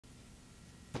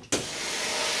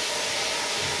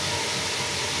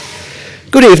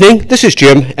Good evening, this is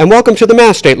Jim, and welcome to the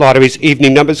Mass State Lottery's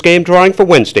Evening Numbers Game drawing for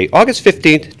Wednesday, August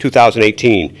 15th,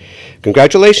 2018.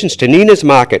 Congratulations to Nina's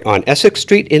Market on Essex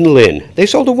Street in Lynn. They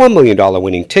sold a $1 million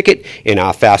winning ticket in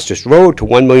our fastest road to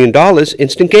 $1 million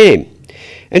instant game.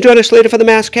 And join us later for the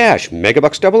Mass Cash,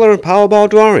 Megabucks Doubler, and Powerball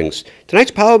drawings.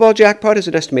 Tonight's Powerball jackpot is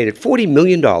an estimated $40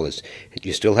 million, and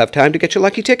you still have time to get your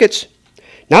lucky tickets.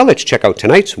 Now let's check out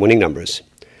tonight's winning numbers.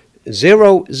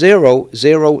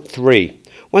 0003.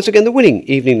 Once again, the winning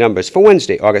evening numbers for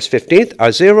Wednesday, August 15th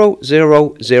are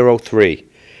 0003.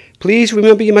 Please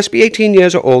remember you must be 18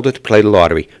 years or older to play the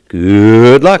lottery.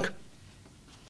 Good luck.